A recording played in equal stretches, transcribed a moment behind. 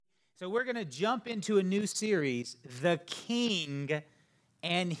So we're going to jump into a new series, The King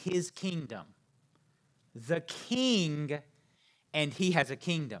and His Kingdom. The King and He has a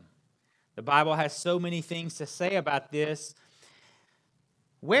kingdom. The Bible has so many things to say about this.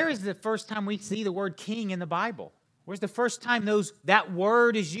 Where is the first time we see the word king in the Bible? Where's the first time that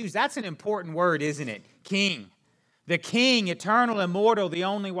word is used? That's an important word, isn't it? King. The King, eternal, immortal, the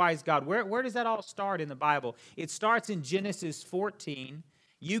only wise God. Where does that all start in the Bible? It starts in Genesis 14.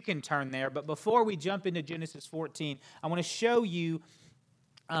 You can turn there, but before we jump into Genesis 14, I want to show you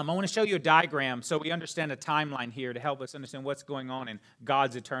a diagram so we understand a timeline here to help us understand what's going on in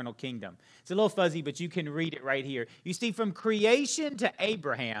God's eternal kingdom. It's a little fuzzy, but you can read it right here. You see, from creation to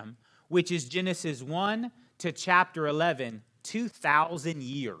Abraham, which is Genesis 1 to chapter 11, 2,000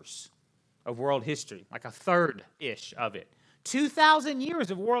 years of world history, like a third-ish of it. 2,000 years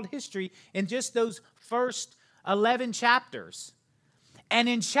of world history in just those first 11 chapters. And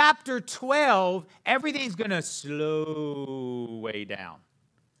in chapter 12, everything's going to slow way down.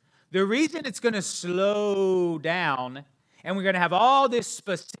 The reason it's going to slow down, and we're going to have all this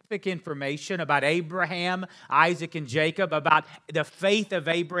specific information about Abraham, Isaac, and Jacob, about the faith of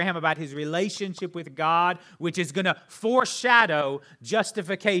Abraham, about his relationship with God, which is going to foreshadow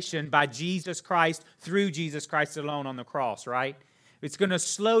justification by Jesus Christ through Jesus Christ alone on the cross, right? It's going to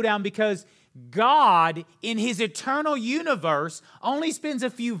slow down because God, in His eternal universe, only spends a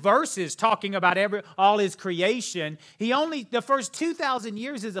few verses talking about all His creation. The first 2,000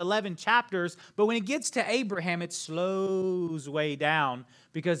 years is 11 chapters, but when it gets to Abraham, it slows way down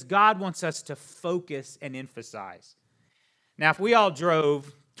because God wants us to focus and emphasize. Now, if we all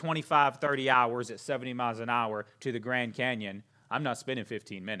drove 25, 30 hours at 70 miles an hour to the Grand Canyon, I'm not spending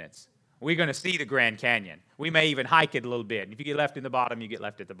 15 minutes. We're going to see the Grand Canyon. We may even hike it a little bit. If you get left in the bottom, you get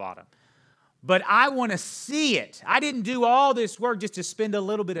left at the bottom. But I want to see it. I didn't do all this work just to spend a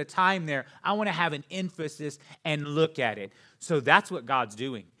little bit of time there. I want to have an emphasis and look at it. So that's what God's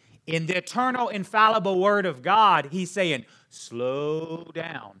doing. In the eternal, infallible Word of God, He's saying, slow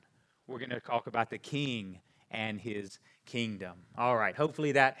down. We're going to talk about the King and His kingdom. All right,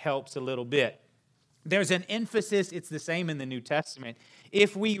 hopefully that helps a little bit. There's an emphasis. It's the same in the New Testament.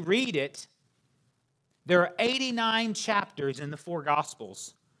 If we read it, there are 89 chapters in the four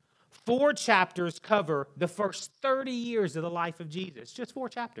Gospels. 4 chapters cover the first 30 years of the life of Jesus. Just 4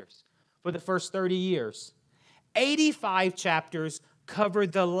 chapters for the first 30 years. 85 chapters cover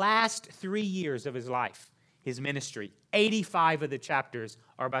the last 3 years of His life, His ministry. 85 of the chapters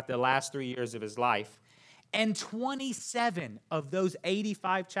are about the last 3 years of His life. And 27 of those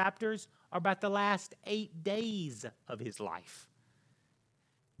 85 chapters are about the last 8 days of His life.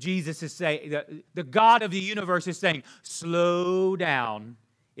 Jesus is saying, the God of the universe is saying, slow down.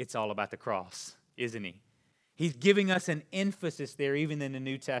 It's all about the cross, isn't He? He's giving us an emphasis there, even in the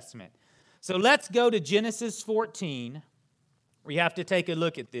New Testament. So let's go to Genesis 14. We have to take a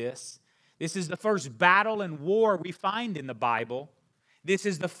look at this. This is the first battle and war we find in the Bible. This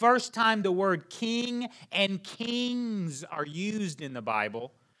is the first time the word king and kings are used in the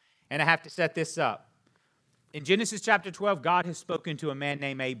Bible. And I have to set this up. In Genesis chapter 12, God has spoken to a man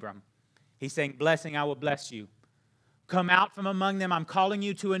named Abram. He's saying, blessing, I will bless you. Come out from among them. I'm calling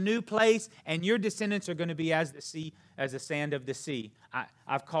you to a new place, and your descendants are going to be as the sea, as the sand of the sea.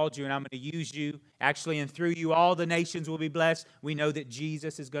 I've called you, and I'm going to use you. Actually, and through you, all the nations will be blessed. We know that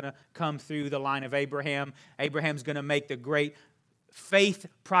Jesus is going to come through the line of Abraham. Abraham's going to make the great faith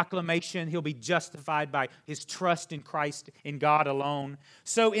proclamation. He'll be justified by his trust in Christ, in God alone.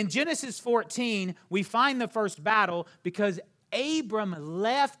 So in Genesis 14, we find the first battle because Abram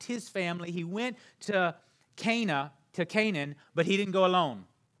left his family. He went to Canaan, but he didn't go alone.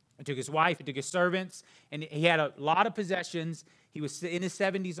 He took his wife, he took his servants, and he had a lot of possessions. He was in his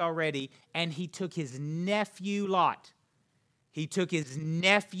 70s already, and he took his nephew Lot.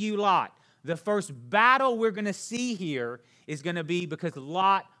 The first battle we're going to see here is going to be because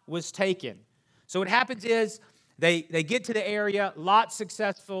Lot was taken. So what happens is they get to the area, Lot's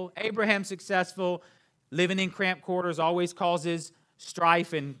successful, Abraham's successful. Living in cramped quarters always causes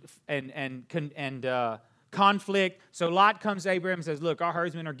strife and conflict. So Lot comes to Abraham and says, look, our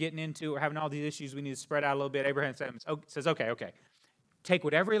herdsmen are getting into, we're having all these issues. We need to spread out a little bit. Abraham says, okay. Take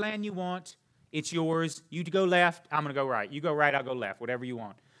whatever land you want. It's yours. You go left, I'm going to go right. You go right, I'll go left, whatever you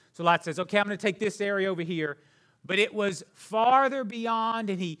want. So Lot says, okay, I'm going to take this area over here. But it was farther beyond,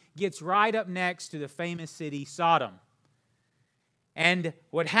 and he gets right up next to the famous city, Sodom. And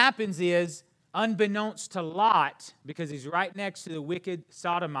what happens is, unbeknownst to Lot, because he's right next to the wicked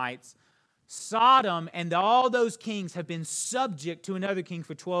Sodomites, Sodom and all those kings have been subject to another king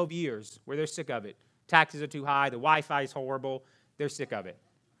for 12 years, where they're sick of it. Taxes are too high, the Wi-Fi is horrible, they're sick of it.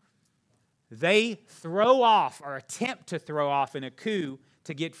 they throw off or attempt to throw off in a coup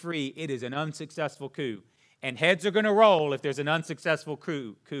to get free. It is an unsuccessful coup. And heads are going to roll if there's an unsuccessful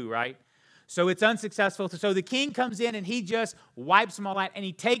coup, right? So it's unsuccessful. So the king comes in and he just wipes them all out, and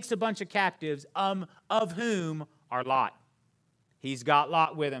he takes a bunch of captives, of whom are Lot. He's got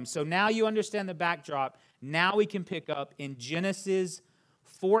Lot with him. So now you understand the backdrop. Now we can pick up in Genesis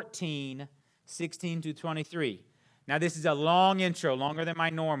 14, 16 to 23. Now this is a long intro, longer than my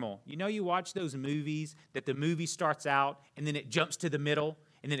normal. You know, you watch those movies that the movie starts out and then it jumps to the middle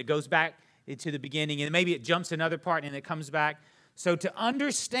and then it goes back to the beginning and maybe it jumps another part and it comes back. So to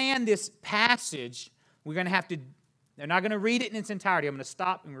understand this passage, we're going to have to, they're not going to read it in its entirety. I'm going to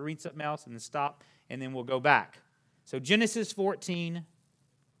stop and we'll read something else and then stop and then we'll go back. So Genesis 14,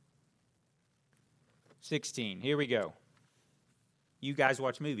 16. Here we go. You guys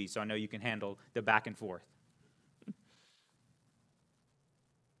watch movies, so I know you can handle the back and forth.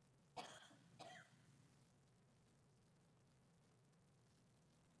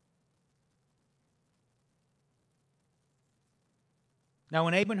 Now,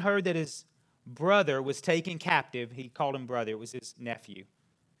 when Abram heard that his brother was taken captive, he called him brother, it was his nephew.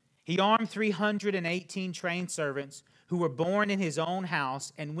 He armed 318 trained servants who were born in his own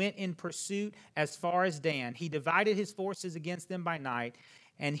house and went in pursuit as far as Dan. He divided his forces against them by night,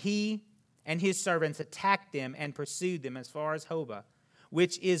 and he and his servants attacked them and pursued them as far as Hobah,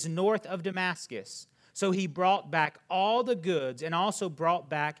 which is north of Damascus. So he brought back all the goods and also brought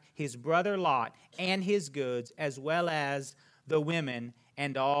back his brother Lot and his goods, as well as the women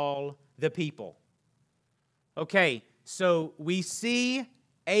and all the people. Okay, so we see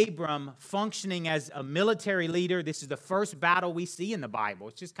Abram functioning as a military leader. This is the first battle we see in the Bible.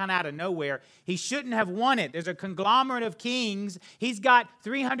 It's just kind of out of nowhere. He shouldn't have won it. There's a conglomerate of kings. He's got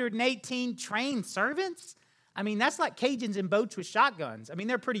 318 trained servants. I mean, that's like Cajuns in boats with shotguns. I mean,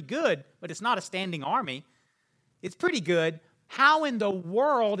 they're pretty good, but it's not a standing army. It's pretty good. How in the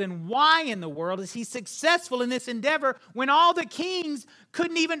world and why in the world is he successful in this endeavor when all the kings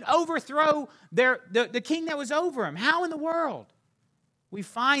couldn't even overthrow the king that was over him? How in the world? We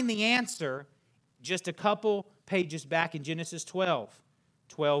find the answer just a couple pages back in Genesis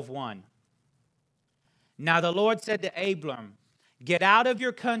 12:1. Now the Lord said to Abram, "Get out of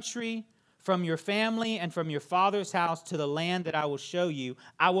your country, from your family, and from your father's house to the land that I will show you.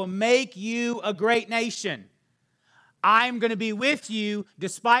 I will make you a great nation. I'm going to be with you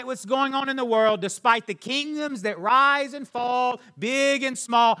despite what's going on in the world, despite the kingdoms that rise and fall, big and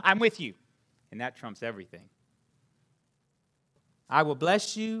small. I'm with you." And that trumps everything. "I will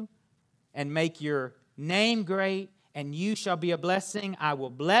bless you and make your name great, and you shall be a blessing. I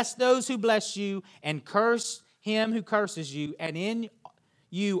will bless those who bless you and curse him who curses you. And in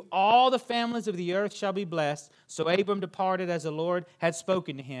you all the families of the earth shall be blessed." So Abram departed as the Lord had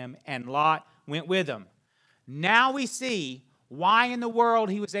spoken to him, and Lot went with him. Now we see why in the world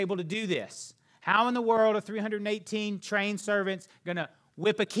he was able to do this. How in the world are 318 trained servants going to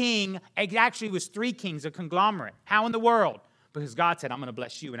whip a king? It actually was 3 kings, a conglomerate. How in the world? Because God said, "I'm going to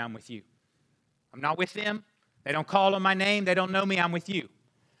bless you and I'm with you." I'm not with them. They don't call on my name. They don't know me. I'm with you.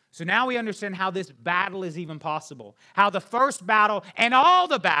 So now we understand how this battle is even possible. How the first battle and all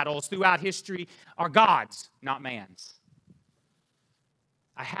the battles throughout history are God's, not man's.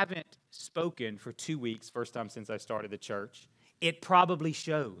 I haven't spoken for 2 weeks, first time since I started the church. It probably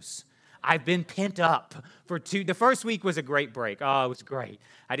shows. I've been pent up for 2. The first week was a great break. Oh, it was great.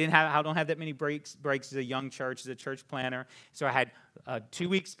 I don't have that many breaks as a young church, as a church planner. So I had 2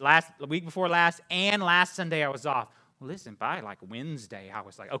 weeks, the week before last, and last Sunday I was off. Well, listen, by like Wednesday, I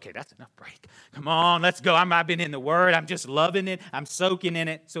was like, okay, that's enough break. Come on, let's go. I've been in the Word. I'm just loving it. I'm soaking in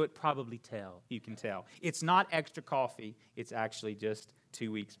it. So it probably you can tell. It's not extra coffee. It's actually just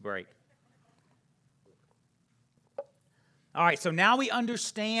 2 weeks break. All right, so now we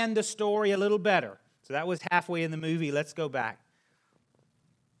understand the story a little better. So that was halfway in the movie. Let's go back.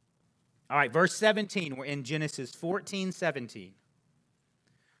 All right, verse 17. We're in Genesis 14:17.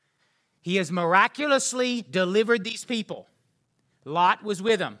 He has miraculously delivered these people. Lot was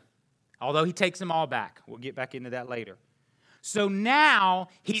with him, although he takes them all back. We'll get back into that later. So now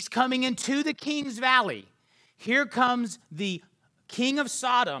he's coming into the King's Valley. Here comes the king of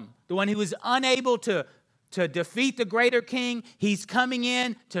Sodom, the one who was unable to defeat the greater king. He's coming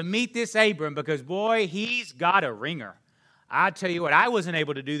in to meet this Abram because, boy, he's got a ringer. I tell you what, I wasn't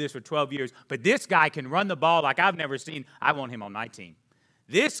able to do this for 12 years, but this guy can run the ball like I've never seen. I want him on my team.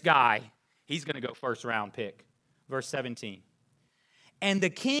 This guy, he's going to go first round pick. Verse 17. And the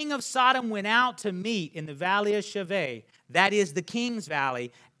king of Sodom went out to meet in the valley of Shaveh, that is the king's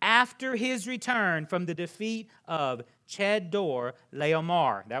valley, after his return from the defeat of Chedor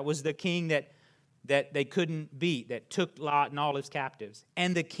Laomer. That was the king that they couldn't beat, that took Lot and all his captives,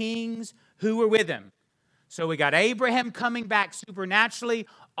 and the kings who were with him. So we got Abraham coming back supernaturally.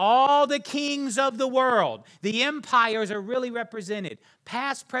 All the kings of the world, the empires are really represented.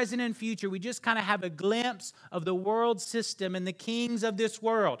 Past, present, and future. We just kind of have a glimpse of the world system and the kings of this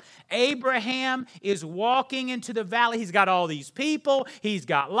world. Abraham is walking into the valley. He's got all these people. He's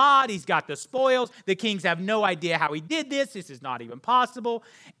got Lot. He's got the spoils. The kings have no idea how he did this. This is not even possible.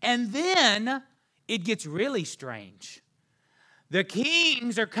 And then it gets really strange. The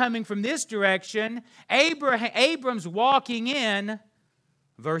kings are coming from this direction. Abram's walking in.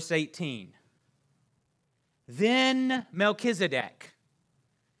 Verse 18. Then Melchizedek,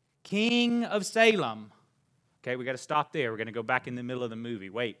 king of Salem. Okay, we got to stop there. We're going to go back in the middle of the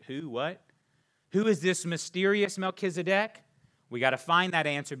movie. Wait, who, what? Who is this mysterious Melchizedek? We got to find that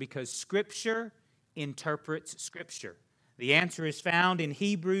answer because Scripture interprets Scripture. The answer is found in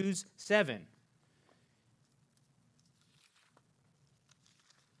Hebrews 7.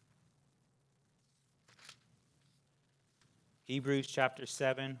 Hebrews chapter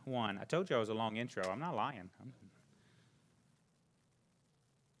 7, 1. I told you I was a long intro. I'm not lying.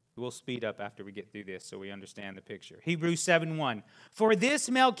 We'll speed up after we get through this so we understand the picture. Hebrews 7, 1. For this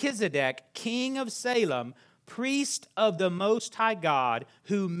Melchizedek, king of Salem, priest of the Most High God,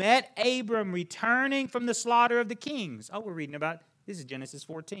 who met Abram returning from the slaughter of the kings. Oh, we're reading about, this is Genesis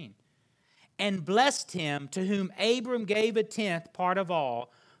 14. And blessed him, to whom Abram gave a tenth part of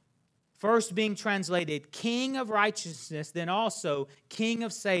all, first being translated king of righteousness, then also king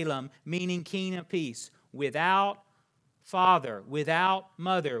of Salem, meaning king of peace, without father, without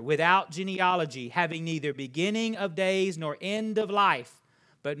mother, without genealogy, having neither beginning of days nor end of life,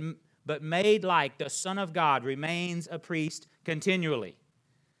 but made like the Son of God, remains a priest continually.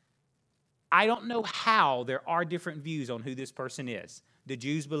 I don't know how there are different views on who this person is. The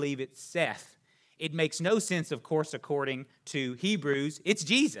Jews believe it's Seth. It makes no sense, of course, according to Hebrews. It's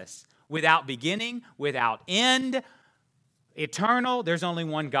Jesus. Without beginning, without end, eternal. There's only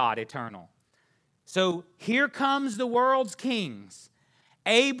one God, eternal. So here comes the world's kings.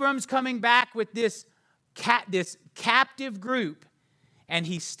 Abram's coming back with this captive group, and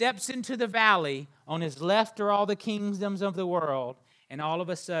he steps into the valley. On his left are all the kingdoms of the world, and all of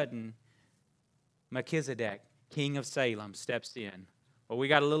a sudden, Melchizedek, king of Salem, steps in. Well, we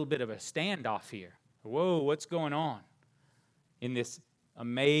got a little bit of a standoff here. Whoa, what's going on in this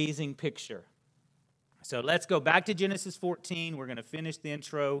amazing picture? So let's go back to Genesis 14. We're going to finish the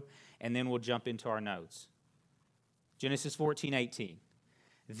intro, and then we'll jump into our notes. Genesis 14, 18.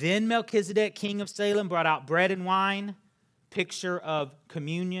 Then Melchizedek, king of Salem, brought out bread and wine, picture of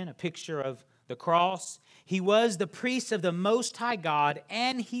communion, a picture of the cross. He was the priest of the Most High God,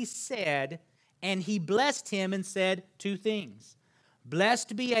 and he blessed him and said two things.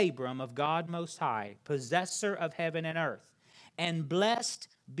 Blessed be Abram of God Most High, possessor of heaven and earth. And blessed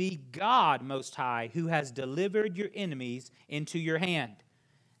be God Most High, who has delivered your enemies into your hand.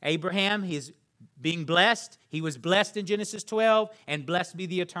 Abraham, he is being blessed. He was blessed in Genesis 12, and blessed be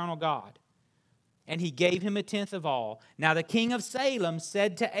the eternal God. And he gave him a tenth of all. Now the king of Salem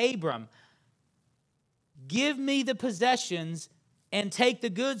said to Abram, give me the possessions and take the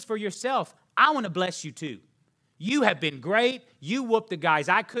goods for yourself. I want to bless you too. You have been great. You whooped the guys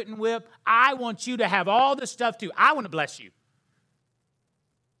I couldn't whip. I want you to have all the stuff too. I want to bless you.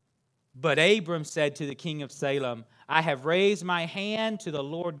 But Abram said to the king of Salem, I have raised my hand to the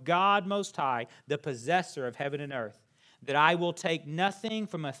Lord God Most High, the possessor of heaven and earth, that I will take nothing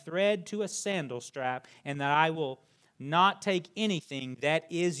from a thread to a sandal strap, and that I will not take anything that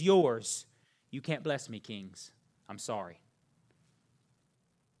is yours. You can't bless me, kings. I'm sorry.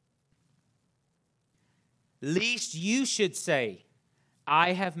 Lest you should say,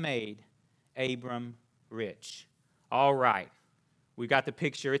 I have made Abram rich. All right. We got the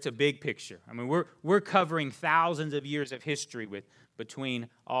picture. It's a big picture. I mean, we're covering thousands of years of history between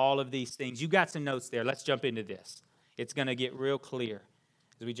all of these things. You got some notes there. Let's jump into this. It's going to get real clear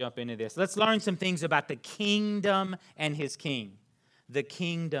as we jump into this. Let's learn some things about the kingdom and his king. The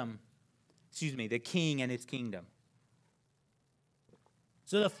king and his kingdom.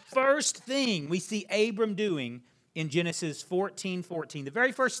 So the first thing we see Abram doing in Genesis 14:14, the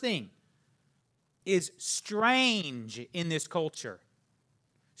very first thing, is strange in this culture.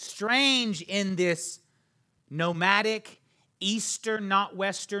 Strange in this nomadic, Eastern, not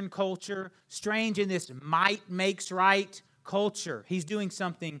Western culture. Strange in this might makes right culture. He's doing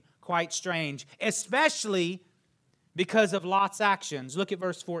something quite strange, especially because of Lot's actions. Look at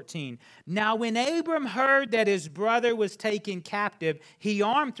verse 14. Now when Abram heard that his brother was taken captive, he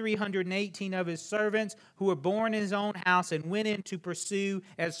armed 318 of his servants who were born in his own house and went in to pursue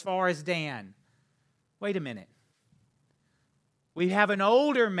as far as Dan. Wait a minute. We have an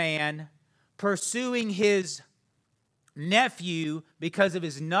older man pursuing his nephew because of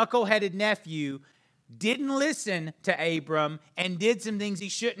his knuckleheaded nephew didn't listen to Abram and did some things he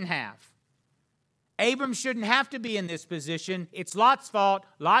shouldn't have. Abram shouldn't have to be in this position. It's Lot's fault.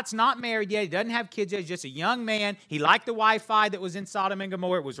 Lot's not married yet. He doesn't have kids yet. He's just a young man. He liked the Wi-Fi that was in Sodom and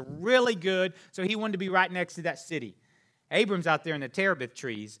Gomorrah. It was really good, so he wanted to be right next to that city. Abram's out there in the terebinth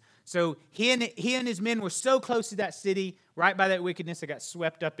trees. So he and his men were so close to that city, right by that wickedness, they got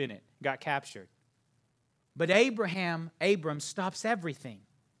swept up in it, got captured. But Abram stops everything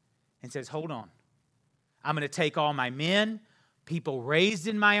and says, hold on. I'm going to take all my men, people raised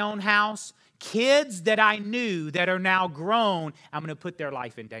in my own house, kids that I knew that are now grown, I'm going to put their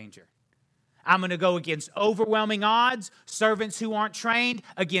life in danger. I'm going to go against overwhelming odds, servants who aren't trained,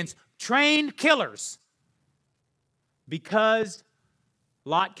 against trained killers. Because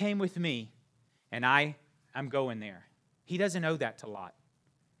Lot came with me, and I'm going there. He doesn't owe that to Lot.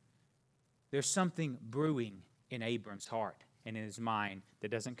 There's something brewing in Abram's heart and in his mind that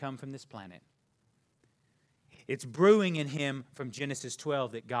doesn't come from this planet. It's brewing in him from Genesis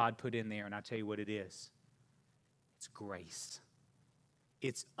 12 that God put in there, and I'll tell you what it is. It's grace.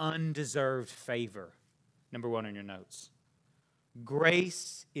 It's undeserved favor. Number one on your notes.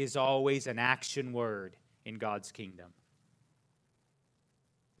 Grace is always an action word in God's kingdom.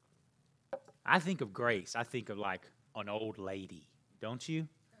 I think of grace. I think of like an old lady, don't you?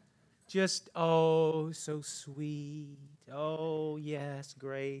 Just, oh, so sweet. Oh, yes,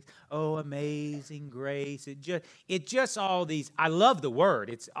 grace. Oh, amazing grace. It just all these, I love the word.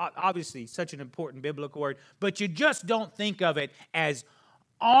 It's obviously such an important biblical word, but you just don't think of it as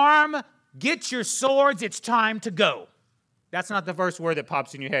get your swords, it's time to go. That's not the first word that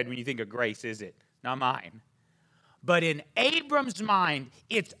pops in your head when you think of grace, is it? Not mine. But in Abram's mind,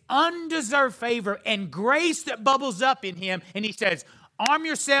 it's undeserved favor and grace that bubbles up in him, and he says, arm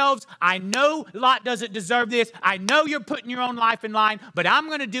yourselves. I know Lot doesn't deserve this. I know you're putting your own life in line, but I'm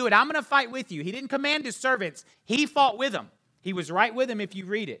going to do it. I'm going to fight with you. He didn't command his servants. He fought with them. He was right with them if you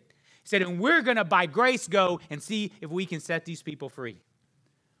read it. He said, and we're going to, by grace, go and see if we can set these people free.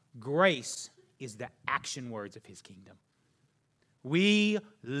 Grace is the action words of his kingdom. We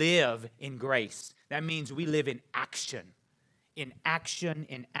live in grace. That means we live in action. In action,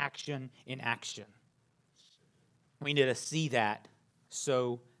 in action, in action. We need to see that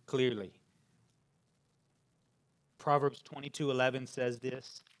so clearly. Proverbs 22:11 says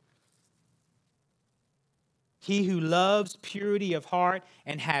this. He who loves purity of heart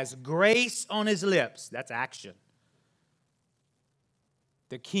and has grace on his lips, that's action.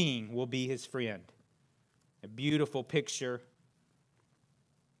 The king will be his friend. A beautiful picture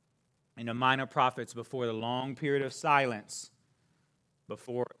in the minor prophets before the long period of silence,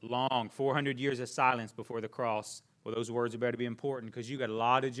 400 years of silence before the cross. Well, those words are better be important because you got a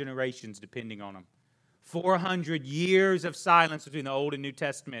lot of generations depending on them. 400 years of silence between the Old and New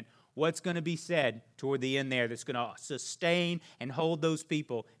Testament. What's going to be said toward the end there that's going to sustain and hold those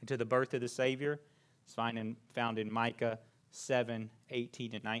people into the birth of the Savior? It's found in Micah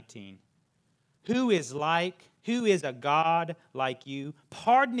 7:18 and 19. Who is a God like you,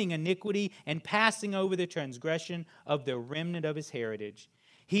 pardoning iniquity and passing over the transgression of the remnant of his heritage?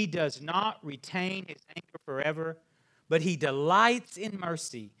 He does not retain his anger forever, but he delights in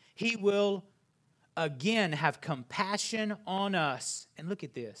mercy. He will again have compassion on us. And look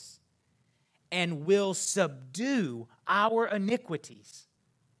at this. And will subdue our iniquities.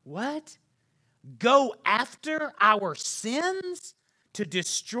 What? Go after our sins to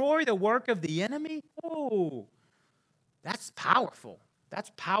destroy the work of the enemy? Oh, that's powerful.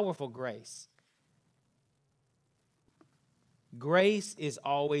 That's powerful grace. Grace is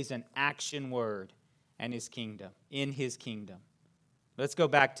always an action word in his kingdom. Let's go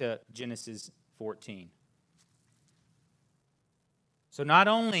back to Genesis 14. So not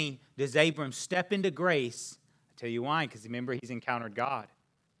only does Abram step into grace, I tell you why, because remember he's encountered God.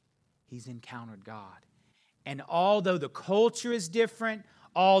 He's encountered God. And although the culture is different,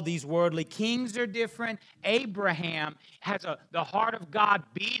 all these worldly kings are different, Abraham has the heart of God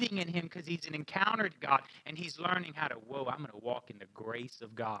beating in him because he's encountered God, and he's learning how to, I'm going to walk in the grace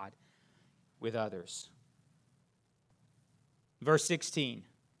of God with others. Verse 16,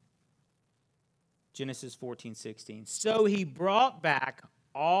 Genesis 14:16. So he brought back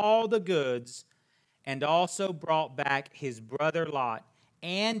all the goods and also brought back his brother Lot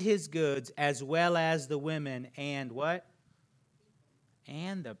and his goods, as well as the women and what?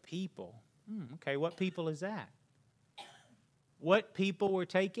 And the people. Okay, what people is that? What people were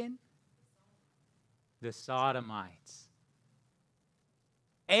taken? The Sodomites.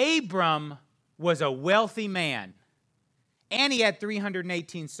 Abram was a wealthy man, and he had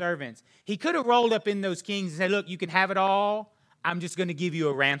 318 servants. He could have rolled up in those kings and said, look, you can have it all. I'm just going to give you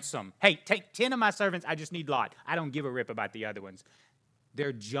a ransom. Hey, take 10 of my servants. I just need Lot. I don't give a rip about the other ones.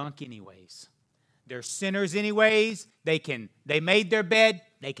 They're junk anyways. They're sinners anyways. They made their bed.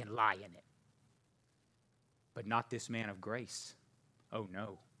 They can lie in it. But not this man of grace. Oh,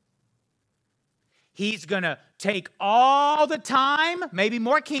 no. He's going to take all the time. Maybe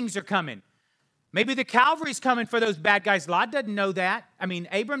more kings are coming. Maybe the cavalry's coming for those bad guys. Lot doesn't know that.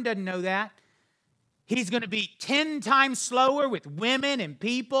 Abram doesn't know that. He's going to be 10 times slower with women and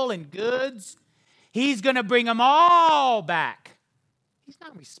people and goods. He's going to bring them all back. He's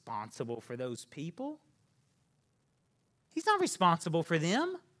not responsible for those people. He's not responsible for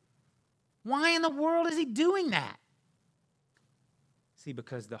them. Why in the world is he doing that? See,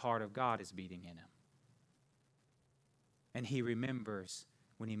 because the heart of God is beating in him. And he remembers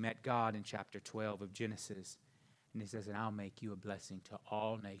when he met God in chapter 12 of Genesis. And he says, and I'll make you a blessing to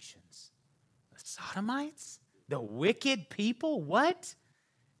all nations. The Sodomites? The wicked people? What?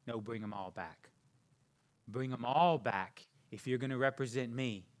 No, bring them all back. Bring them all back. If you're going to represent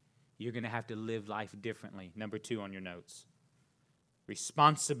me, you're going to have to live life differently. Number 2 on your notes.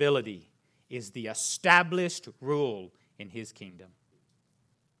 Responsibility is the established rule in his kingdom.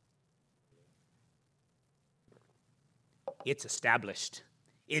 It's established.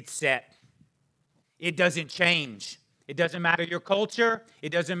 It's set. It doesn't change. It doesn't matter your culture. It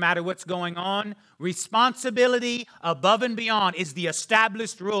doesn't matter what's going on. Responsibility above and beyond is the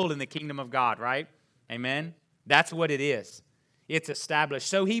established rule in the kingdom of God, right? Amen? That's what it is. It's established.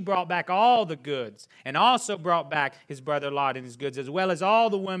 So he brought back all the goods and also brought back his brother Lot and his goods, as well as all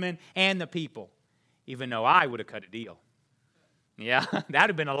the women and the people, even though I would have cut a deal. Yeah, that would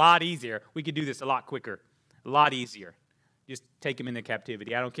have been a lot easier. We could do this a lot quicker, a lot easier. Just take him into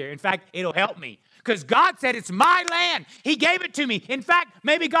captivity. I don't care. In fact, it'll help me because God said it's my land. He gave it to me. In fact,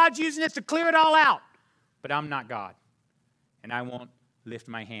 maybe God's using this to clear it all out. But I'm not God, and I won't lift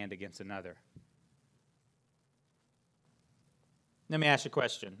my hand against another. Let me ask you a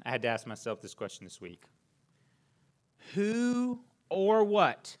question. I had to ask myself this question this week. Who or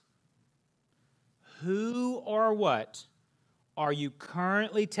what are you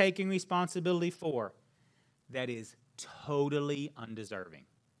currently taking responsibility for that is totally undeserving?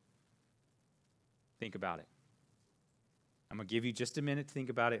 Think about it. I'm going to give you just a minute to think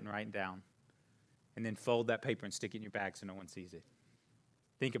about it and write it down. And then fold that paper and stick it in your bag so no one sees it.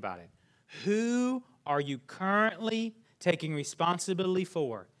 Think about it. Who are you currently taking responsibility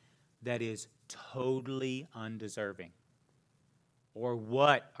for that is totally undeserving? Or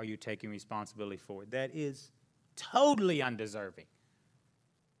what are you taking responsibility for that is totally undeserving?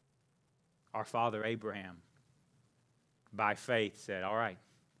 Our father Abraham, by faith, said, all right,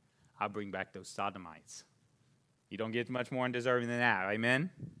 I'll bring back those Sodomites. You don't get much more undeserving than that,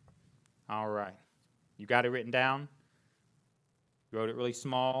 amen? All right. You got it written down? You wrote it really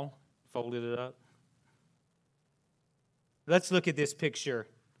small, folded it up? Let's look at this picture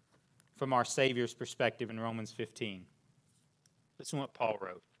from our Savior's perspective in Romans 15. Listen to what Paul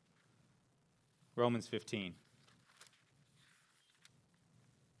wrote. Romans 15.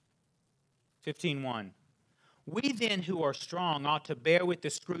 15:1. We then who are strong ought to bear with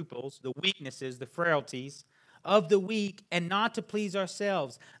the scruples, the weaknesses, the frailties of the weak, and not to please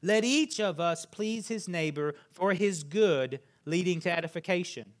ourselves. Let each of us please his neighbor for his good, leading to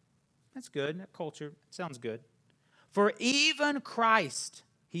edification. That's good. That culture sounds good. For even Christ,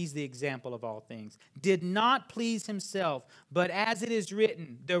 he's the example of all things, did not please himself, but as it is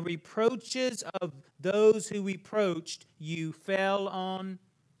written, the reproaches of those who reproached you fell on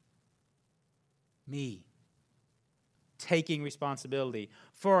me. Taking responsibility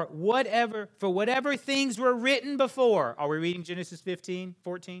for whatever things were written before. Are we reading Genesis 15,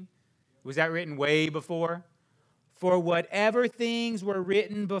 14? Was that written way before? For whatever things were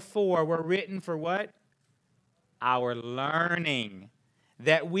written before were written for what? Our learning,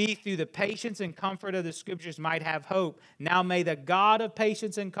 that we through the patience and comfort of the Scriptures might have hope. Now may the God of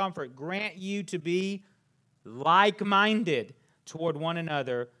patience and comfort grant you to be like-minded toward one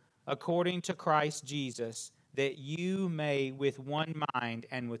another according to Christ Jesus, that you may with one mind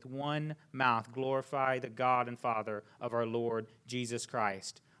and with one mouth glorify the God and Father of our Lord Jesus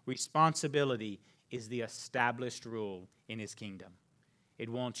Christ. Responsibility is the established rule in his kingdom. It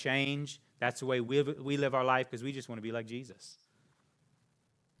won't change. That's the way we live our life because we just want to be like Jesus.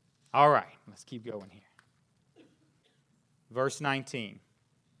 All right, let's keep going here. Verse 19.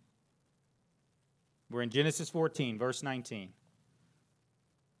 We're in Genesis 14, verse 19.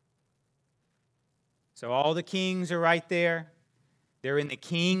 So all the kings are right there. They're in the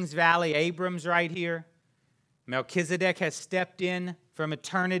King's Valley. Abram's right here. Melchizedek has stepped in from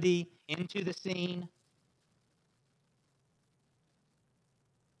eternity into the scene.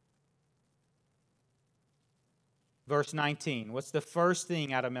 Verse 19. What's the first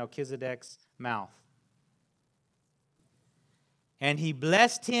thing out of Melchizedek's mouth? And he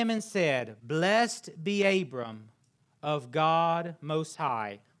blessed him and said, Blessed be Abram of God Most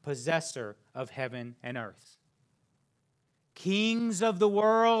High, possessor of heaven and earth. Kings of the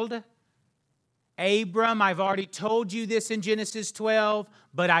world, Abram, I've already told you this in Genesis 12,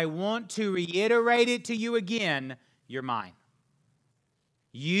 but I want to reiterate it to you again. You're mine.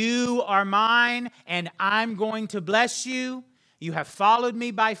 You are mine, and I'm going to bless you. You have followed me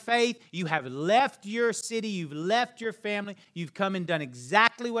by faith. You have left your city. You've left your family. You've come and done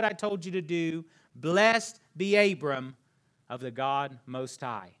exactly what I told you to do. Blessed be Abram of the God Most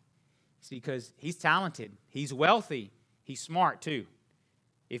High. See, because he's talented. He's wealthy. He's smart, too.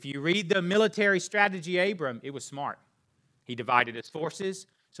 If you read the military strategy of Abram, it was smart. He divided his forces,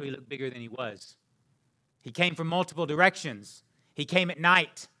 so he looked bigger than he was. He came from multiple directions. He came at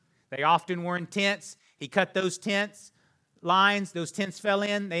night. They often were in tents. He cut those tents lines. Those tents fell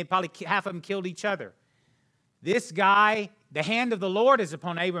in. They probably half of them killed each other. This guy, the hand of the Lord is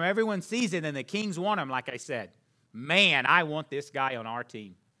upon Abram. Everyone sees it, and the kings want him, like I said. Man, I want this guy on our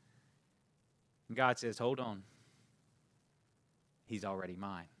team. And God says, hold on. He's already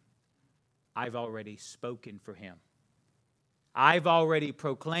mine. I've already spoken for him. I've already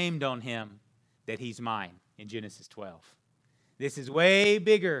proclaimed on him that he's mine in Genesis 12. This is way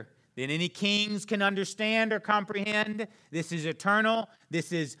bigger than any kings can understand or comprehend. This is eternal.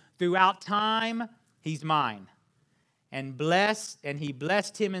 This is throughout time. He's mine. And he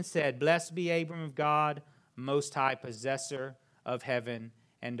blessed him and said, Blessed be Abram of God, Most High, possessor of heaven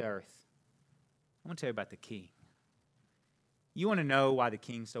and earth. I want to tell you about the king. You want to know why the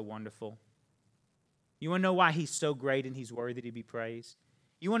king's so wonderful? You want to know why he's so great and he's worthy to be praised?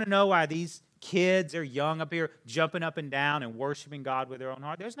 You want to know why these kids are young up here jumping up and down and worshiping God with their own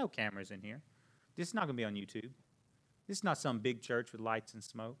heart? There's no cameras in here. This is not going to be on YouTube. This is not some big church with lights and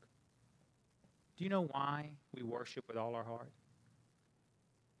smoke. Do you know why we worship with all our heart?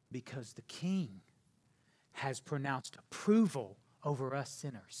 Because the king has pronounced approval over us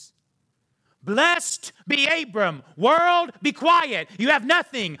sinners. Blessed be Abram. World, be quiet. You have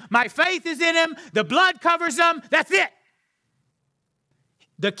nothing. My faith is in him. The blood covers him. That's it.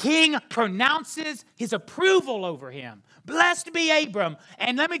 The king pronounces his approval over him. Blessed be Abram.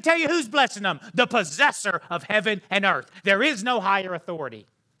 And let me tell you who's blessing him. The possessor of heaven and earth. There is no higher authority.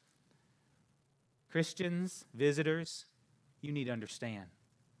 Christians, visitors, you need to understand.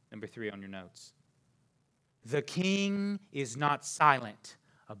 Number 3 on your notes. The king is not silent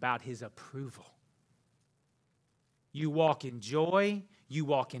about his approval. You walk in joy. You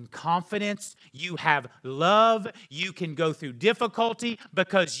walk in confidence. You have love. You can go through difficulty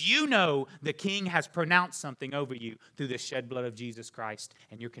because you know the king has pronounced something over you through the shed blood of Jesus Christ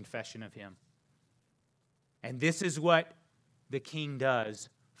and your confession of him. And this is what the king does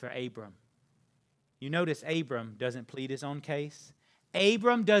for Abram. You notice Abram doesn't plead his own case.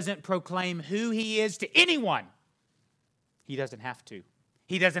 Abram doesn't proclaim who he is to anyone. He doesn't have to.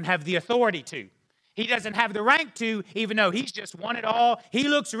 He doesn't have the authority to. He doesn't have the rank to, even though he's just won it all. He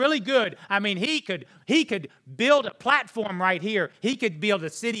looks really good. I mean, he could build a platform right here. He could build a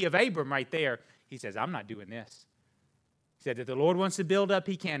city of Abram right there. He says, I'm not doing this. He said, if the Lord wants to build up,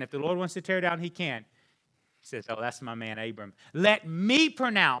 he can. If the Lord wants to tear down, he can. He says, oh, that's my man Abram. Let me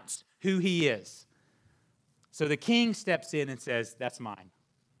pronounce who he is. So the king steps in and says, that's mine.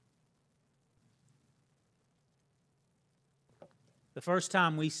 The first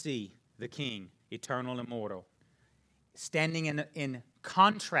time we see the king, eternal and immortal, standing in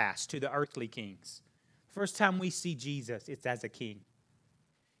contrast to the earthly kings. First time we see Jesus, it's as a king.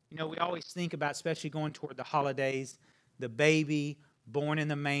 You know, we always think about, especially going toward the holidays, the baby born in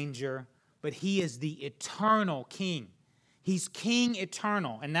the manger, but he is the eternal king. He's king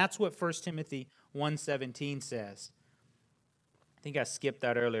eternal, and that's what 1 Timothy 1:17 says. I think I skipped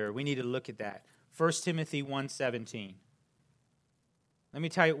that earlier. We need to look at that. 1 Timothy 1:17. Let me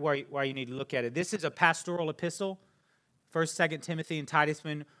tell you why you need to look at it. This is a pastoral epistle. 1st, 2nd Timothy, and Titus,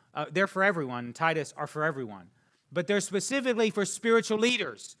 they're for everyone, and Titus are for everyone. But they're specifically for spiritual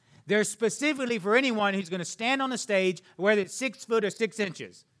leaders. They're specifically for anyone who's going to stand on the stage, whether it's 6 foot or 6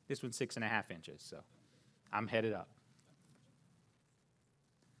 inches. This one's 6.5 inches, so I'm headed up.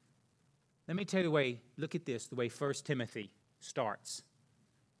 Let me tell you the way, look at this, the way 1 Timothy starts.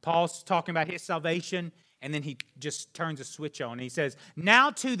 Paul's talking about his salvation, and then he just turns a switch on. He says,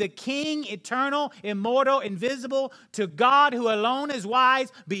 now to the King, eternal, immortal, invisible, to God who alone is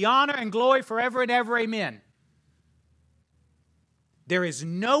wise, be honor and glory forever and ever. Amen. There is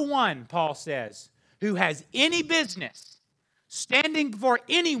no one, Paul says, who has any business standing before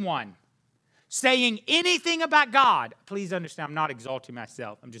anyone saying anything about God. Please understand, I'm not exalting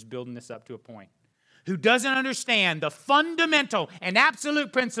myself. I'm just building this up to a point. Who doesn't understand the fundamental and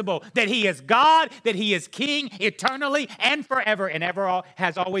absolute principle that He is God, that He is King eternally and forever and ever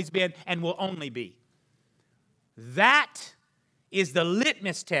has always been and will only be. That is the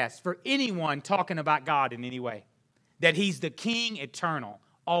litmus test for anyone talking about God in any way. That He's the King eternal,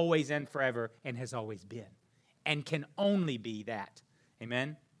 always and forever, and has always been. And can only be that.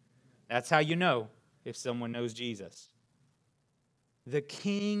 Amen? That's how you know if someone knows Jesus. The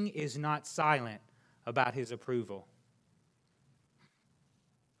King is not silent about His approval.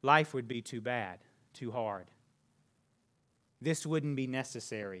 Life would be too bad, too hard. This wouldn't be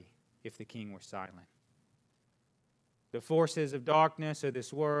necessary if the King were silent. The forces of darkness or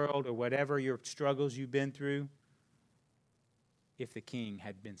this world or whatever your struggles you've been through, if the King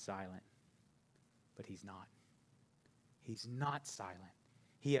had been silent. But He's not. He's not silent.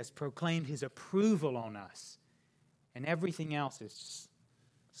 He has proclaimed His approval on us. And everything else is just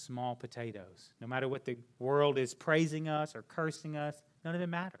small potatoes. No matter what the world is praising us or cursing us, none of it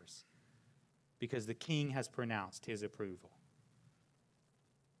matters. Because the King has pronounced His approval.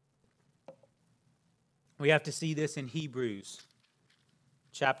 We have to see this in Hebrews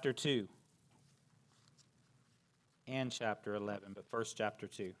chapter 2 and chapter 11, but first chapter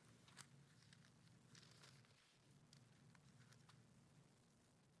 2.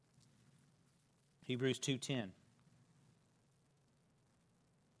 Hebrews 2:10.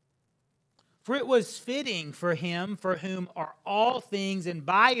 For it was fitting for Him for whom are all things and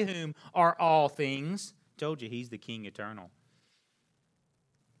by whom are all things. Told you He's the King eternal.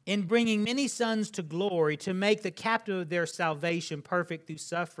 In bringing many sons to glory, to make the captain of their salvation perfect through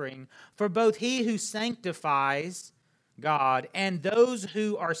suffering. For both He who sanctifies, God, and those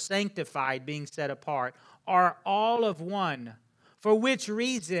who are sanctified, being set apart, are all of one. For which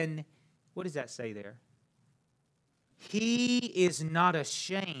reason, what does that say there? He is not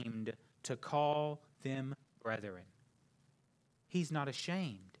ashamed to call them brethren. He's not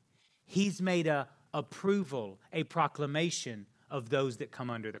ashamed. He's made a approval, a proclamation of those that come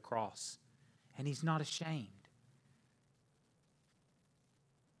under the cross. And He's not ashamed.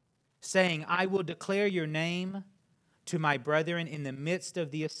 Saying, I will declare your name to my brethren in the midst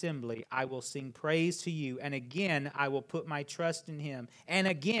of the assembly. I will sing praise to you. And again, I will put my trust in Him. And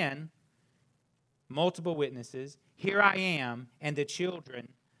again, multiple witnesses, here I am and the children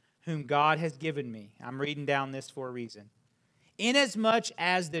whom God has given me. I'm reading down this for a reason. Inasmuch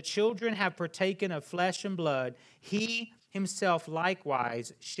as the children have partaken of flesh and blood, He Himself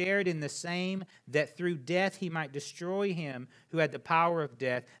likewise shared in the same, that through death He might destroy him who had the power of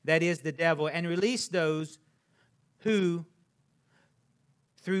death, that is, the devil, and release those who,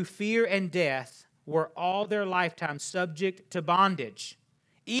 through fear and death, were all their lifetime subject to bondage.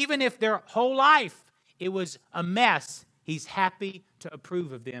 Even if their whole life it was a mess, He's happy to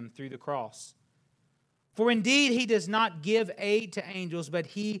approve of them through the cross. For indeed He does not give aid to angels, but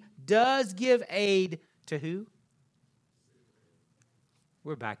He does give aid to who?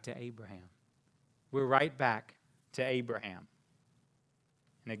 We're back to Abraham. We're right back to Abraham.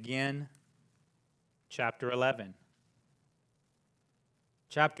 And again, chapter 11.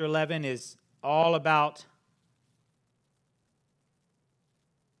 Chapter 11 is all about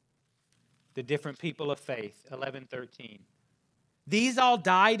the different people of faith. 11:13. These all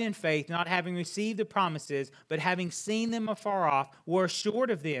died in faith, not having received the promises, but having seen them afar off, were assured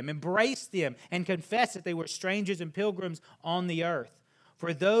of them, embraced them, and confessed that they were strangers and pilgrims on the earth.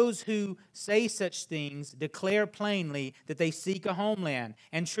 For those who say such things declare plainly that they seek a homeland.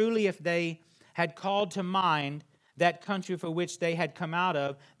 And truly, if they had called to mind that country for which they had come out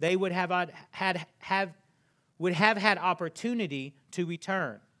of, they would have had opportunity to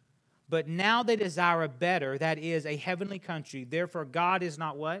return. But now they desire a better, that is, a heavenly country. Therefore, God is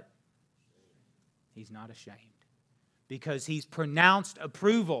not what? He's not ashamed. Because He's pronounced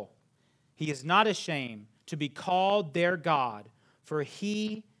approval. He is not ashamed to be called their God. For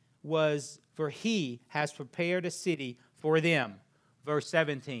He has prepared a city for them. Verse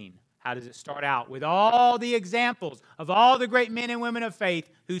 17. How does it start out? With all the examples of all the great men and women of faith.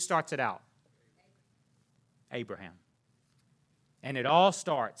 Who starts it out? Abraham. And it all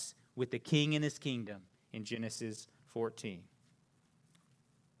starts with the king and his kingdom in Genesis 14.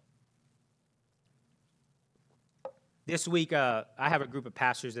 This week, I have a group of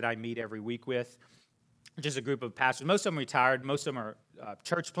pastors that I meet every week with. Just a group of pastors. Most of them are retired. Most of them are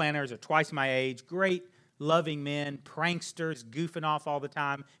church planners, are twice my age. Great, loving men, pranksters, goofing off all the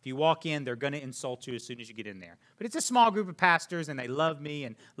time. If you walk in, they're going to insult you as soon as you get in there. But it's a small group of pastors, and they love me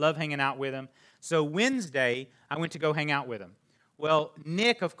and love hanging out with them. So Wednesday, I went to go hang out with them. Well,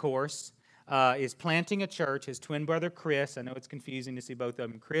 Nick, of course, is planting a church. His twin brother, Chris, I know it's confusing to see both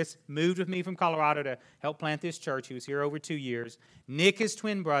of them. Chris moved with me from Colorado to help plant this church. He was here over 2 years. Nick, his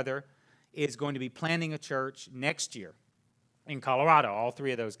twin brother, is going to be planting a church next year in Colorado. All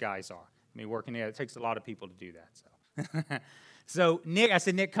three of those guys are. I mean, working there, it takes a lot of people to do that. So Nick, I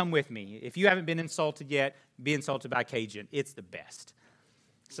said, Nick, come with me. If you haven't been insulted yet, be insulted by Cajun. It's the best.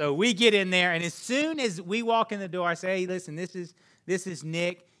 So we get in there, and as soon as we walk in the door, I say, hey, listen, this is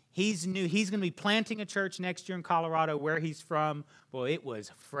Nick. He's new. He's going to be planting a church next year in Colorado, where he's from. Well, it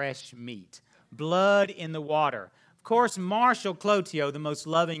was fresh meat, blood in the water. Of course, Marshall Clotio, the most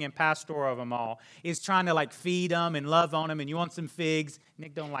loving and pastoral of them all, is trying to feed them and love on them. And you want some figs?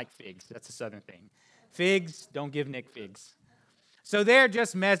 Nick don't like figs. That's a Southern thing. Figs, don't give Nick figs. So they're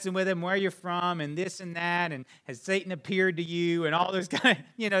just messing with him, where you're from, and this and that, and has Satan appeared to you, and all this kind of,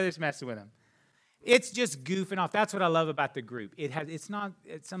 they're just messing with him. It's just goofing off. That's what I love about the group. It's not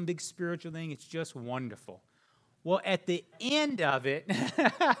some big spiritual thing. It's just wonderful. Well, at the end of it,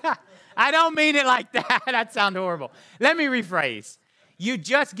 I don't mean it like that. That sounds horrible. Let me rephrase. You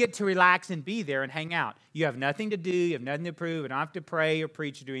just get to relax and be there and hang out. You have nothing to do. You have nothing to prove. You don't have to pray or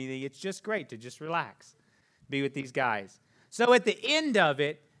preach or do anything. It's just great to just relax, be with these guys. So at the end of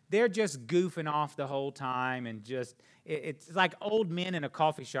it, they're just goofing off the whole time, and just, it's like old men in a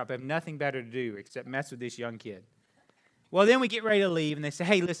coffee shop have nothing better to do except mess with this young kid. Well, then we get ready to leave, and they say,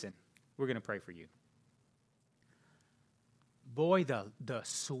 hey, listen, we're going to pray for you. Boy, the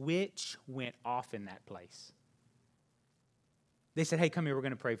switch went off in that place. They said, hey, come here, we're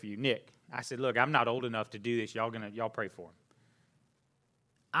going to pray for you. Nick, I said, look, I'm not old enough to do this. Y'all pray for him.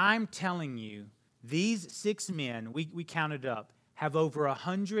 I'm telling you, these 6 men, we counted up, have over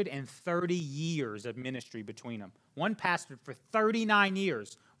 130 years of ministry between them. One pastored for 39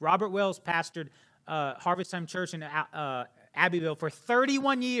 years. Robert Wells pastored Harvest Time Church in Abbeville for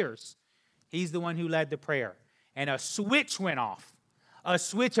 31 years. He's the one who led the prayer. And a switch went off. A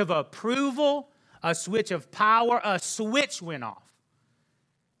switch of approval, a switch of power, a switch went off.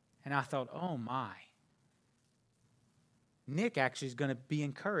 And I thought, oh my. Nick actually is going to be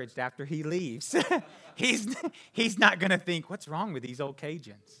encouraged after he leaves. He's not going to think, what's wrong with these old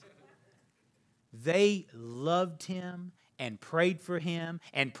Cajuns? They loved him and prayed for him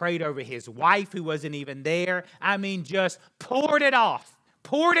and prayed over his wife who wasn't even there. I mean, just poured it out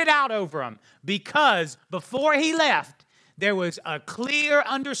over him, because before he left, there was a clear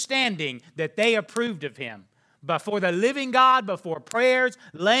understanding that they approved of him. Before the living God, before prayers,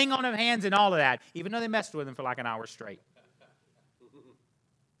 laying on of hands and all of that, even though they messed with him for like an hour straight.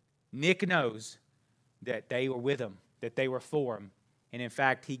 Nick knows that they were with him, that they were for him. And in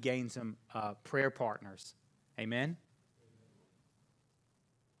fact, he gained some prayer partners. Amen?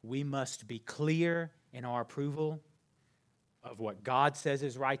 We must be clear in our approval of what God says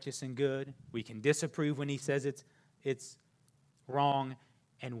is righteous and good. We can disapprove when he says it's wrong.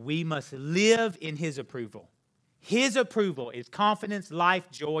 And we must live in his approval. His approval is confidence,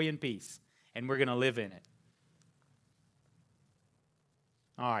 life, joy, and peace. And we're going to live in it.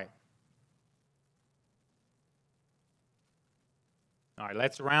 All right. All right,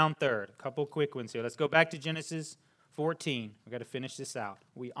 let's round third. A couple quick ones here. Let's go back to Genesis 14. We've got to finish this out.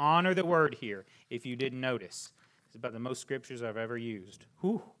 We honor the word here, if you didn't notice. It's about the most scriptures I've ever used.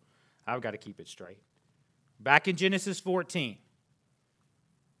 Whew, I've got to keep it straight. Back in Genesis 14.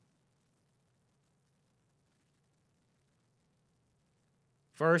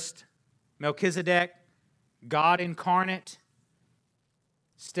 First, Melchizedek, God incarnate,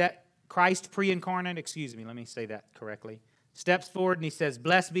 Christ pre-incarnate, let me say that correctly. Steps forward and he says,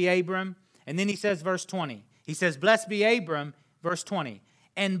 blessed be Abram. And then he says, verse 20. He says, blessed be Abram, verse 20.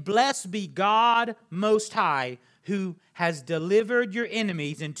 And blessed be God Most High, who has delivered your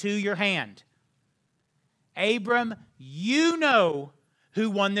enemies into your hand. Abram, you know who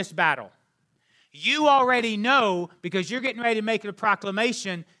won this battle. You already know, because you're getting ready to make a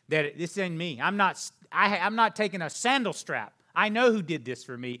proclamation that this ain't me. I'm not taking a sandal strap. I know who did this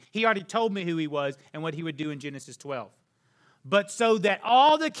for me. He already told me who he was and what he would do in Genesis 12. But so that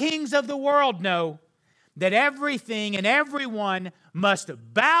all the kings of the world know that everything and everyone must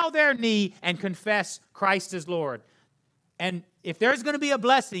bow their knee and confess Christ as Lord. And if there's going to be a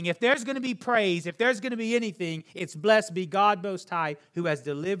blessing, if there's going to be praise, if there's going to be anything, it's blessed be God Most High, who has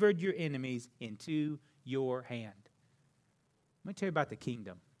delivered your enemies into your hand. Let me tell you about the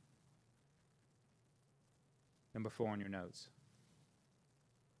kingdom. Number 4 on your notes.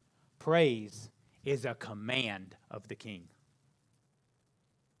 Praise is a command of the king.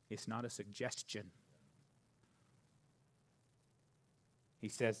 It's not a suggestion. He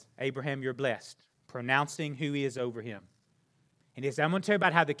says, Abraham, you're blessed, pronouncing who he is over him. And he says, I'm going to tell you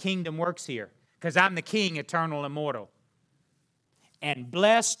about how the kingdom works here, because I'm the king, eternal, immortal. And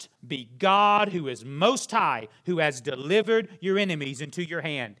blessed be God who is most high, who has delivered your enemies into your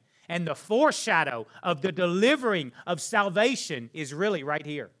hand. And the foreshadow of the delivering of salvation is really right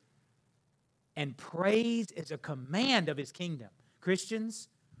here. And praise is a command of his kingdom. Christians,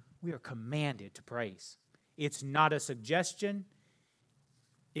 we are commanded to praise. It's not a suggestion.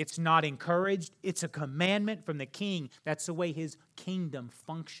 It's not encouraged. It's a commandment from the king. That's the way his kingdom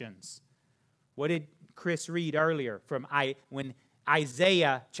functions. What did Chris read earlier from when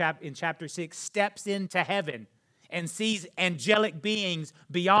Isaiah in chapter 6 steps into heaven and sees angelic beings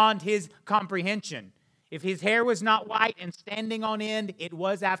beyond his comprehension? If his hair was not white and standing on end, it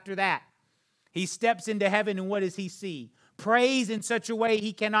was after that. He steps into heaven, and what does he see? Praise in such a way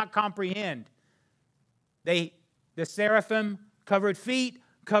he cannot comprehend. The seraphim covered feet,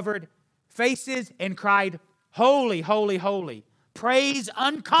 covered faces, and cried, holy, holy, holy. Praise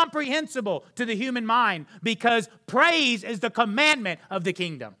incomprehensible to the human mind, because praise is the commandment of the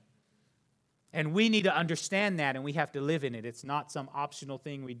kingdom. And we need to understand that, and we have to live in it. It's not some optional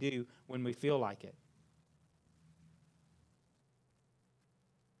thing we do when we feel like it.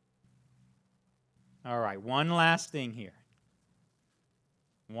 All right, one last thing here.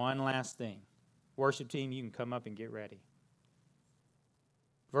 One last thing. Worship team, you can come up and get ready.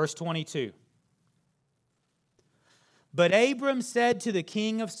 Verse 22. But Abram said to the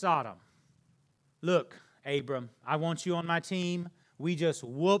king of Sodom, look, Abram, I want you on my team. We just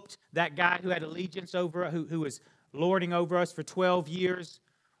whooped that guy who had allegiance over, who was lording over us for 12 years.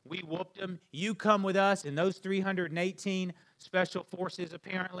 We whooped him. You come with us and those 318 special forces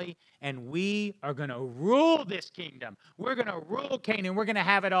apparently, and we are going to rule this kingdom. We're going to rule Canaan. We're going to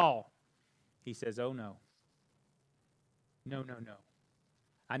have it all. He says, oh no. No.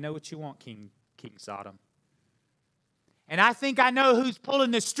 I know what you want, King Sodom. And I think I know who's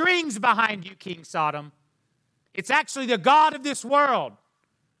pulling the strings behind you, King Sodom. It's actually the God of this world.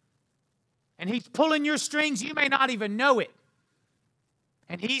 And he's pulling your strings. You may not even know it.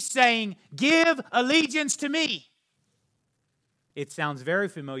 And he's saying, give allegiance to me. It sounds very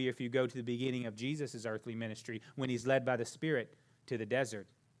familiar if you go to the beginning of Jesus' earthly ministry when he's led by the Spirit to the desert.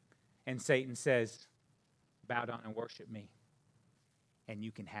 And Satan says, bow down and worship me. And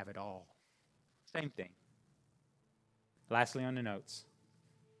you can have it all. Same thing. Lastly on the notes.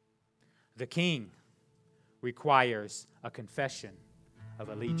 The king requires a confession of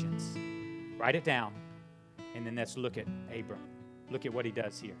allegiance. Write it down. And then let's look at Abram. Look at what he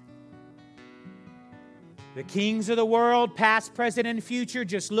does here. The kings of the world, past, present, and future,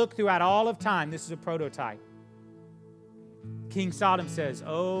 just look throughout all of time. This is a prototype. King Sodom says,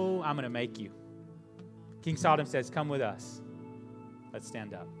 oh, I'm going to make you. King Sodom says, come with us. Let's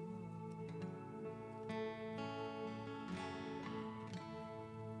stand up.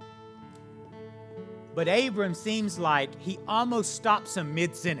 But Abram seems like he almost stops him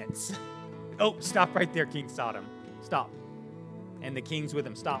mid-sentence. Oh, stop right there, King Sodom. Stop. And the king's with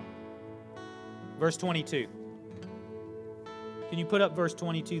him. Stop. Verse 22. Can you put up verse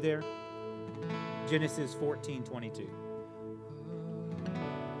 22 there? Genesis 14:22.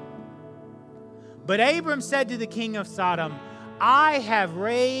 But Abram said to the king of Sodom, I have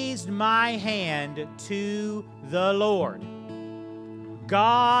raised my hand to the Lord,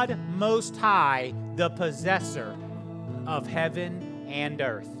 God Most High, the possessor of heaven and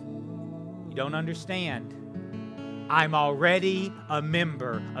earth. You don't understand. I'm already a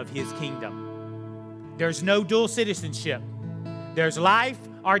member of his kingdom. There's no dual citizenship. There's life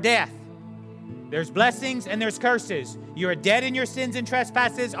or death. There's blessings and there's curses. You're dead in your sins and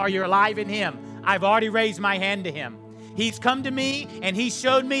trespasses, or you're alive in him. I've already raised my hand to him. He's come to me and he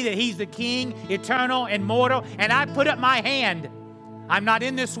showed me that he's the king, eternal and mortal, and I put up my hand. I'm not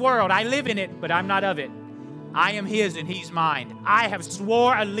in this world. I live in it, but I'm not of it. I am his and he's mine. I have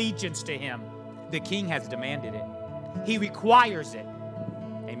swore allegiance to him. The king has demanded it. He requires it.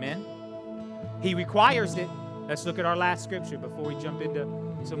 Amen? He requires it. Let's look at our last scripture before we jump into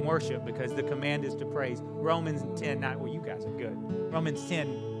some worship, because the command is to praise. Romans 10:9. Well, you guys are good. Romans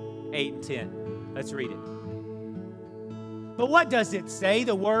 10:8 and 10. Let's read it. But what does it say?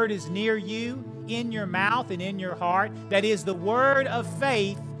 The word is near you, in your mouth and in your heart. That is the word of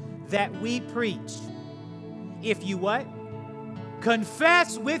faith that we preach. If you what?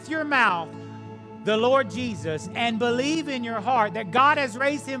 Confess with your mouth the Lord Jesus and believe in your heart that God has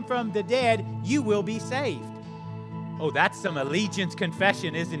raised him from the dead, you will be saved. Oh, that's some allegiance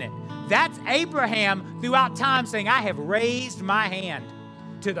confession, isn't it? That's Abraham throughout time saying, I have raised my hand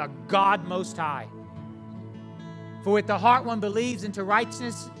to the God Most High. For with the heart one believes into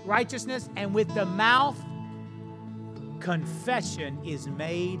righteousness, and with the mouth confession is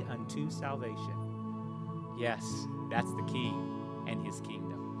made unto salvation. Yes, that's the King and his kingdom.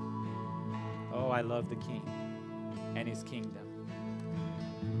 Oh, I love the King and his kingdom.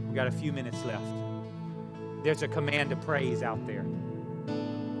 We got a few minutes left. There's a command of praise out there.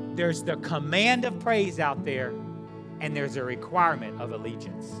 There's the command of praise out there, and there's a requirement of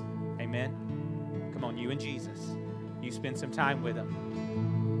allegiance. Amen? Come on, you and Jesus. You spend some time with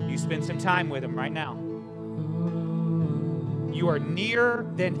him. You spend some time with him right now. You are nearer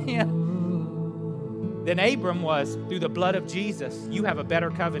than him, than Abram was through the blood of Jesus. You have a better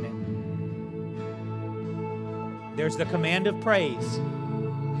covenant. There's the command of praise,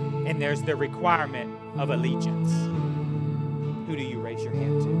 and there's the requirement of allegiance. Who do you raise your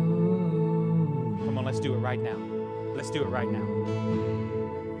hand to? Come on, let's do it right now. Let's do it right now.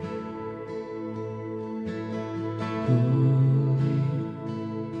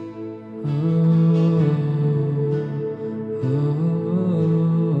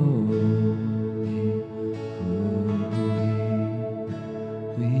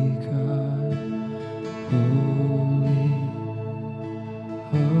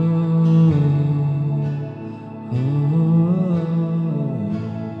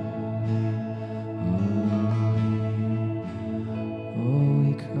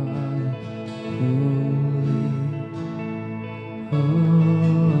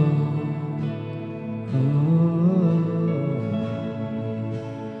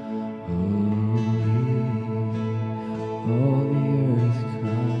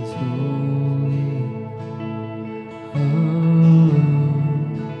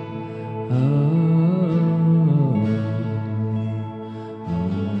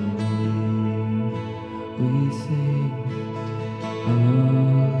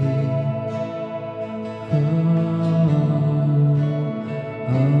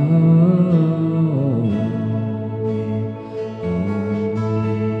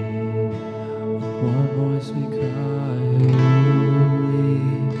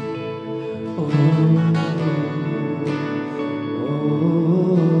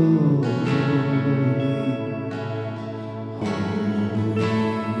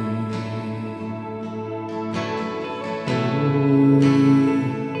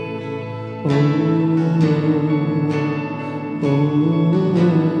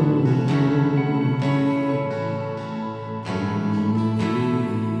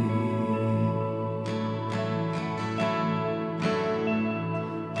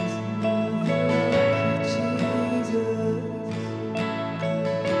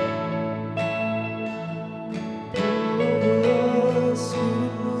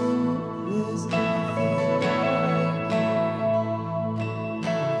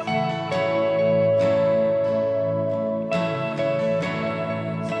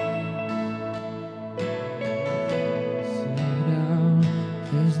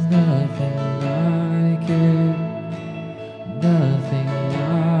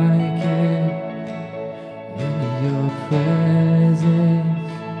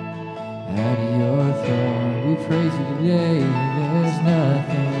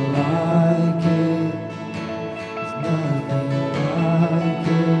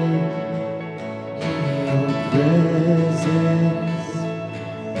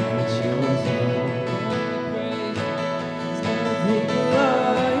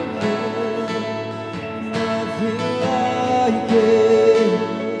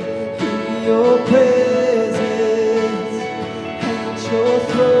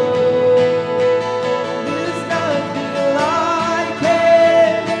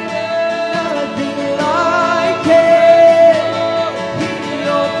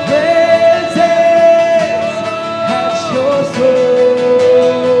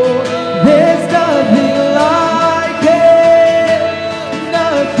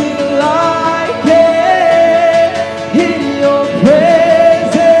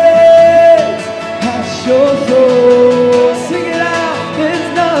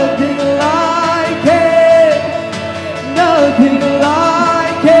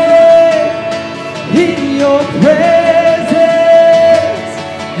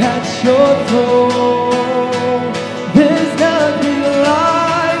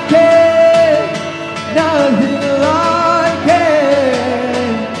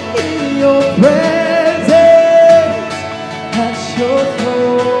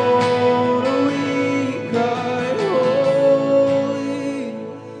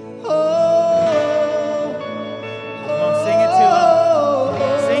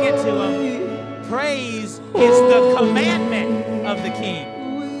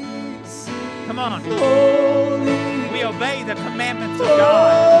 Come on. holy. We obey the commandments of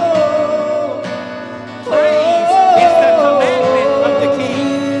God. Praise is the commandment of the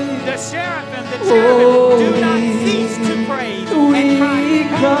King. The seraphim, the cherubim do not cease to praise and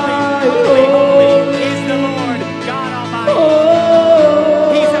cry, holy, holy, holy is the Lord God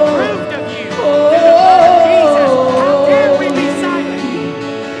Almighty. He's approved of you through the blood of Jesus. How dare we be silent?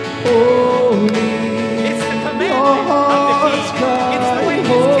 It's the commandment of the King. It's the way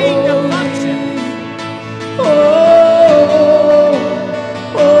His kingdom functions.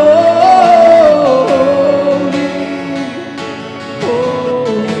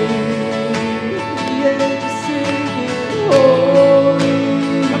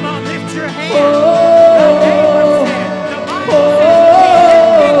 Come on, lift your hand. Like Abram said, the Bible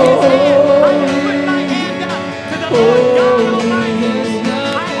says he lifted his hand. I will put my hand up to the Lord God Almighty.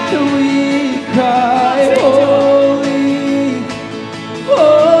 I We cry, Sing to him.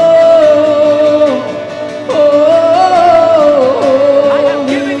 I have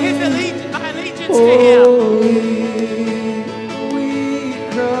given my allegiance to Him. We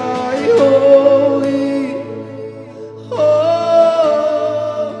cry, holy,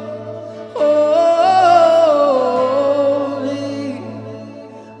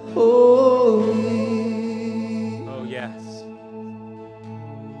 holy. Oh, yes.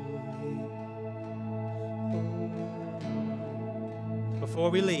 Before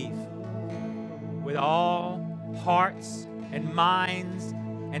we leave, with all hearts and minds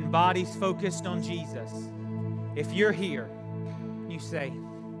and bodies focused on Jesus, if you're here, you say,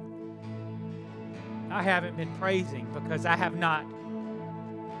 I haven't been praising because I have not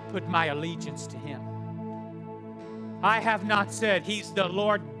put my allegiance to Him. I have not said He's the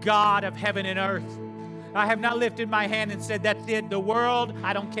Lord God of heaven and earth. I have not lifted my hand and said, that's it, the world,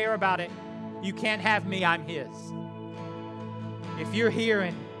 I don't care about it. You can't have me, I'm His. If you're here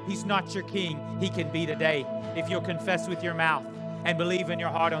and He's not your King, He can be today. If you'll confess with your mouth and believe in your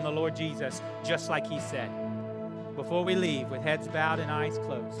heart on the Lord Jesus, just like He said. Before we leave, with heads bowed and eyes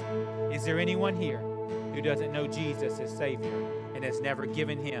closed, is there anyone here who doesn't know Jesus as Savior and has never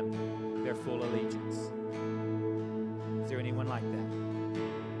given Him their full allegiance? Is there anyone like that?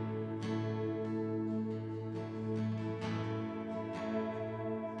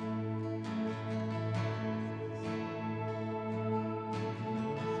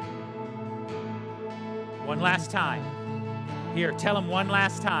 One last time. Here, tell them one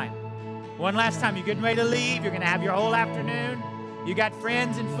last time. One last time. You're getting ready to leave. You're going to have your whole afternoon. You got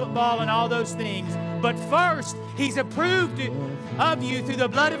friends and football and all those things. But first, He's approved of you through the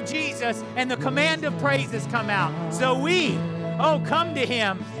blood of Jesus, and the command of praise has come out. So we, come to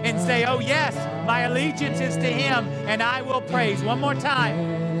Him and say, oh yes, my allegiance is to Him, and I will praise. One more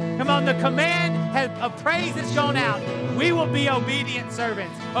time. Come on, the command of praise has gone out. We will be obedient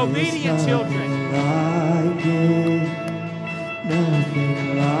servants, obedient children. Like it,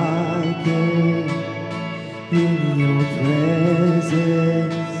 nothing like it. In your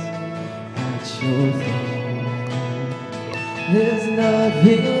presence, at your throne, there's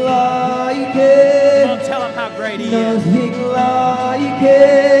nothing like it. Come on, tell Him how great He is. Nothing like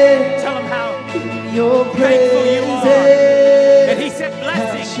it. Tell Him how In your thankful you are. presence, And He said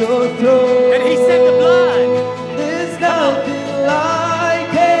blessing. at your throne, And He said the blood. there's nothing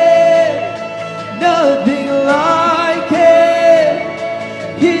like it. Nothing like it.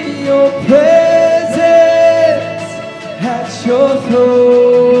 In your presence, at your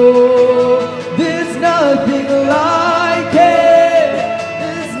throne, there's nothing like it.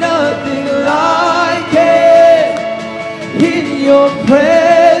 There's nothing like it. In your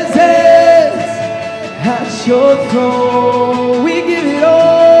presence, at your throne, we give it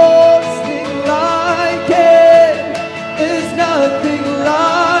all. Nothing like it. There's nothing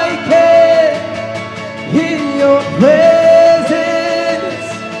like it. In your presence,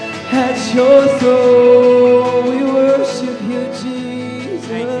 at your throne, we worship you, Jesus.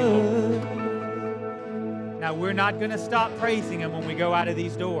 Thank you, Now, we're not going to stop praising Him when we go out of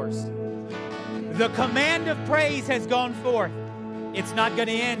these doors. The command of praise has gone forth. It's not going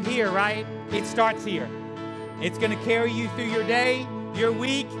to end here, right? It starts here. It's going to carry you through your day, your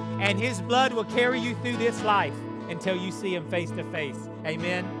week, and His blood will carry you through this life until you see Him face to face.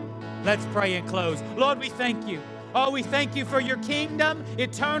 Amen. Let's pray and close. Lord, we thank you. Oh, we thank you for your kingdom,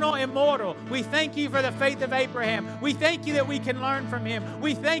 eternal, immortal. We thank you for the faith of Abraham. We thank you that we can learn from him.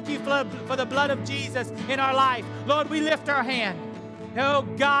 We thank you for the blood of Jesus in our life. Lord, we lift our hand, oh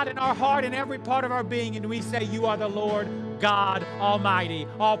God, in our heart and every part of our being, and we say you are the Lord God Almighty.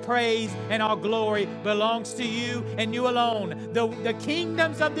 All praise and all glory belongs to you and you alone. The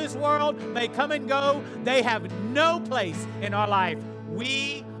kingdoms of this world may come and go. They have no place in our life.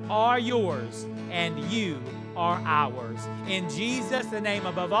 We are yours, and you are ours. In Jesus, the name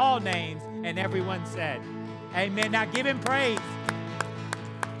above all names, and everyone said, amen. Now give him praise.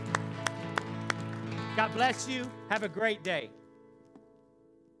 God bless you. Have a great day.